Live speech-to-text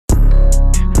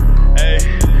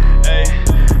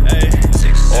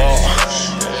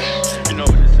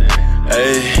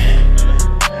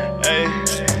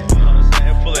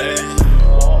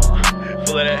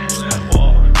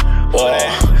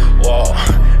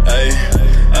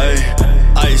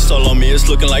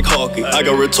looking like Hawking. I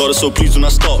got retarded, so please do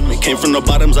not stalk me. Came from the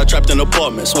bottoms, I trapped in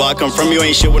apartments. Where I come from, you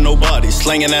ain't shit with nobody.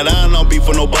 Slanging that iron, I don't beef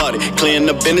with nobody. Clearing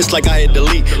the business like I hit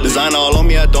delete. Design all on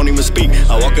me, I don't even speak.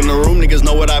 I walk in the room, niggas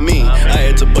know what I mean. I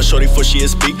had to bust shorty before she had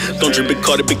speak. Don't drip it,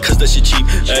 Cardi because that shit cheap.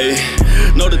 Ayy,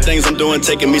 know the things I'm doing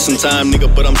taking me some time, nigga,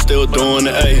 but I'm still doing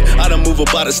it. Ayy, I done move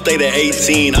up out of state at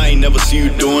 18. I ain't never see you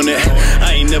doing it.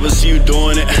 I ain't never see you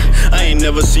doing it. I ain't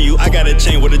never see you. I got a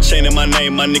chain with a chain in my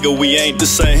name, my nigga, we ain't the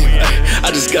same. Ay,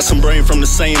 I just got some brain from the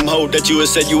same hoe that you had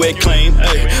said you had claimed.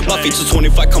 Ay, my features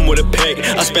 25 come with a pack.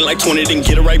 I spent like 20, then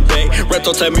get it right back.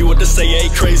 Reto tell me what to say,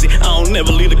 ain't crazy. I don't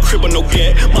never leave the crib with no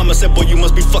gat. Mama said, boy, you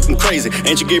must be fucking crazy.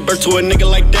 Ain't you gave birth to a nigga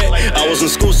like that? I was in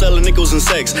school selling nickels and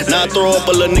sex. Now I throw up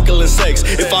a little nickel and sex.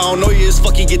 If I don't know you, it's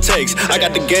fuck you get text. I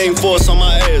got the game force on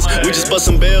my ass. We just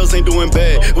bustin' bells, ain't doing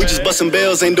bad. We just bustin'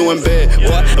 bells, ain't doing bad.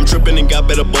 What? I'm tripping and got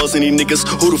better balls than these niggas.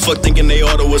 Who the fuck thinking they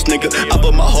auto us, nigga? I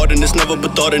put my heart in this, never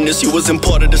put thought in this. You was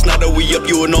important, it's not that we up,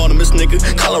 you anonymous, nigga.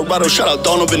 Colorado, shout out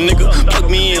Donovan, nigga. Plug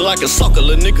me in like a soccer,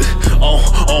 little nigga.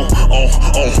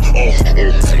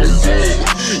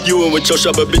 You in with your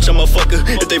shop, but bitch, I'm a fucker.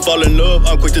 If they fall in love,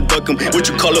 I'm quick to duck them. What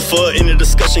you call it for in the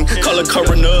discussion? Call a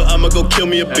coroner, I'ma go kill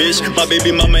me a bitch. My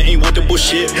baby mama ain't with the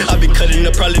bullshit. I be cutting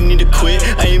up, probably need to quit.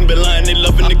 I ain't been lying, they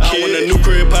loving the kid. I want a new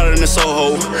career pattern in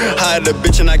Soho. Hired a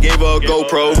bitch and I gave her a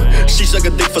GoPro. She suck a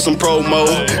dick for some promo.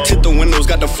 Tip the windows,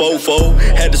 got the fofo.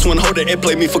 Had this one hoe that had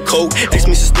played me for coke. Asked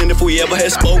me since then if we ever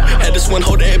had spoke. Had this one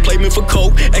hoe that had played me for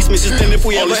coke. Asked me since then if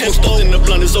we ever had spoke. In the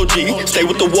blunt is OG. Stay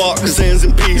with the walk, Zans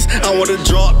in peace. I want to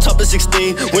drop, top of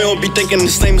 16. We don't be thinking the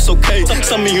same, it's okay.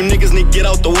 Some of you niggas need to get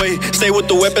out the way. Stay with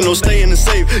the weapon or stay in the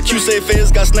safe. Q-Safe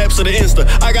feds got snaps of the Insta.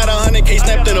 I got 100K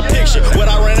snapped in a picture. When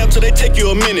I ran up to they take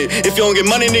you a minute. If you don't get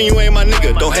money, then you ain't my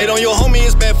nigga. Don't hate on your homie,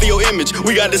 it's bad for your image.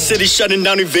 We got the city shutting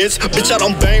down events. Bitch, I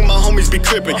don't bang, my homies be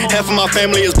crippin'. Half of my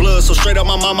family is blood, so straight up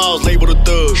my mama, I was labeled a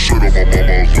thug. Straight up my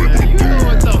mama, I was labeled a thug.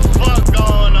 What the fuck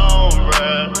going on,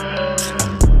 bruh?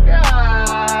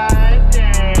 God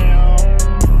damn.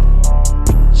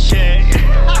 Check.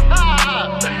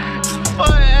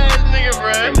 Fuck ass nigga,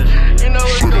 bruh. You know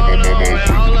what's going on, man.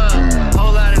 Hold up.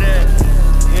 Whole lot of that.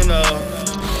 You know.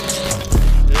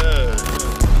 Yeah.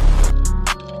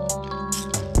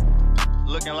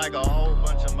 Looking like a whole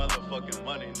bunch of motherfucking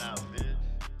money now, bitch.